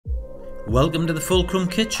Welcome to the Fulcrum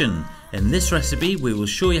Kitchen. In this recipe we will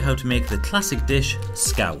show you how to make the classic dish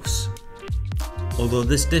scouse. Although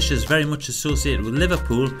this dish is very much associated with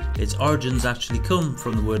Liverpool, its origins actually come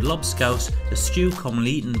from the word Lobscouse, a stew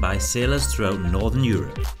commonly eaten by sailors throughout Northern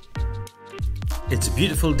Europe. It's a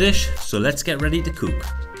beautiful dish, so let's get ready to cook.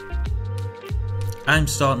 I'm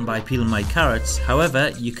starting by peeling my carrots,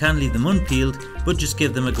 however you can leave them unpeeled but just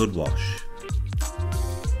give them a good wash.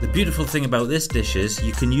 The beautiful thing about this dish is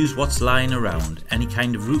you can use what's lying around. Any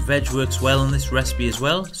kind of root veg works well in this recipe as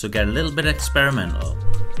well, so get a little bit experimental.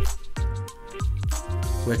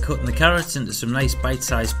 We're cutting the carrots into some nice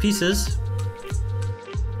bite-sized pieces,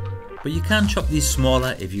 but you can chop these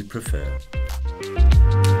smaller if you prefer.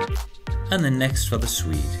 And then next for the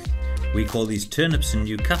Swede. We call these turnips in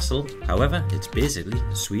Newcastle, however it's basically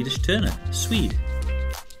a Swedish turnip, Swede.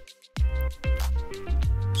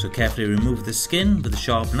 So carefully remove the skin with a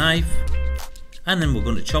sharp knife, and then we're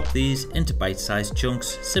going to chop these into bite-sized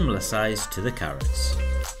chunks similar size to the carrots.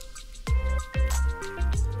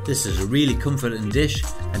 This is a really comforting dish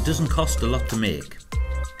and doesn't cost a lot to make.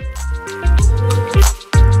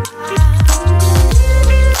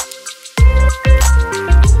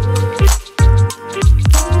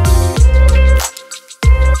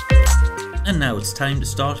 And now it's time to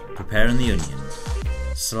start preparing the onion.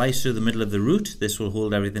 Slice through the middle of the root, this will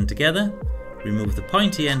hold everything together. Remove the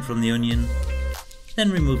pointy end from the onion, then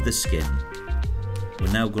remove the skin.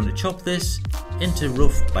 We're now going to chop this into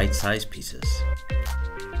rough bite-sized pieces.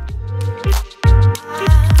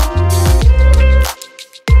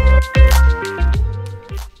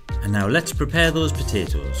 And now let's prepare those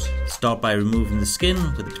potatoes. Start by removing the skin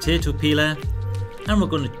with a potato peeler, and we're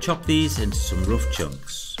going to chop these into some rough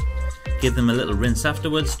chunks. Give them a little rinse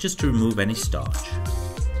afterwards just to remove any starch.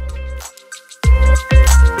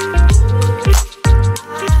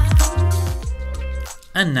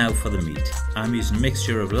 And now for the meat. I'm using a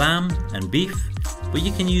mixture of lamb and beef, but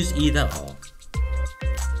you can use either or.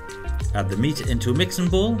 Add the meat into a mixing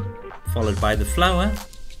bowl, followed by the flour,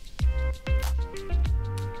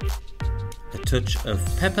 a touch of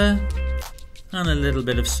pepper and a little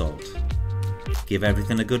bit of salt. Give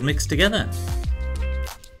everything a good mix together.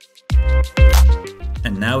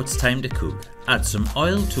 And now it's time to cook. Add some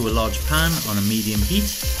oil to a large pan on a medium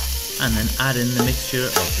heat, and then add in the mixture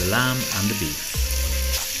of the lamb and the beef.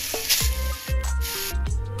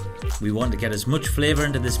 We want to get as much flavour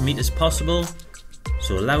into this meat as possible,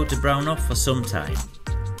 so allow it to brown off for some time.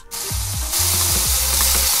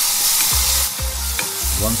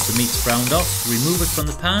 Once the meat's browned off, remove it from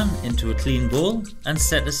the pan into a clean bowl and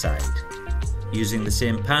set aside. Using the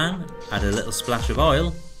same pan, add a little splash of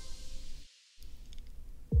oil,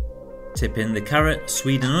 tip in the carrot,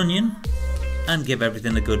 Swede and onion, and give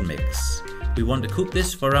everything a good mix. We want to cook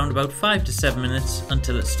this for around about 5 to 7 minutes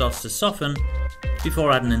until it starts to soften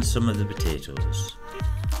before adding in some of the potatoes.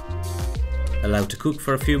 Allow to cook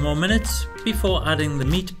for a few more minutes before adding the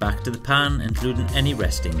meat back to the pan, including any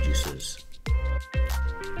resting juices.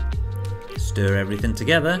 Stir everything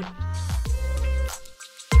together.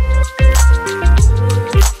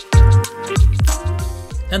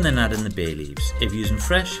 And then add in the bay leaves. If using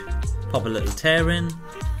fresh, pop a little tear in.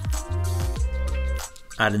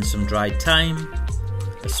 Add in some dried thyme,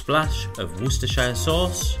 a splash of Worcestershire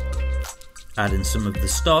sauce. Add in some of the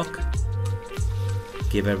stock,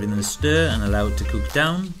 give everything a stir and allow it to cook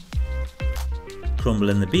down, crumble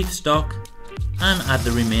in the beef stock and add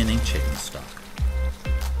the remaining chicken stock.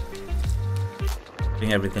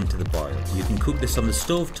 Bring everything to the boil. You can cook this on the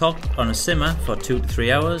stove top on a simmer for 2 to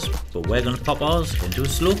 3 hours, but we're going to pop ours into a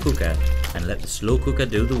slow cooker and let the slow cooker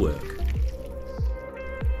do the work.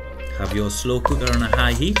 Have your slow cooker on a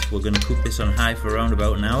high heat. We're going to cook this on high for around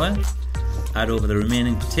about an hour. Add over the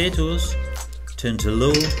remaining potatoes, turn to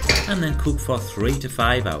low and then cook for 3 to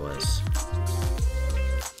 5 hours.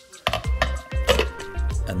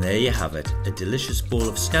 And there you have it, a delicious bowl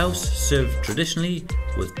of scouse served traditionally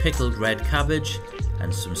with pickled red cabbage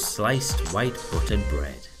and some sliced white buttered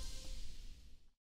bread.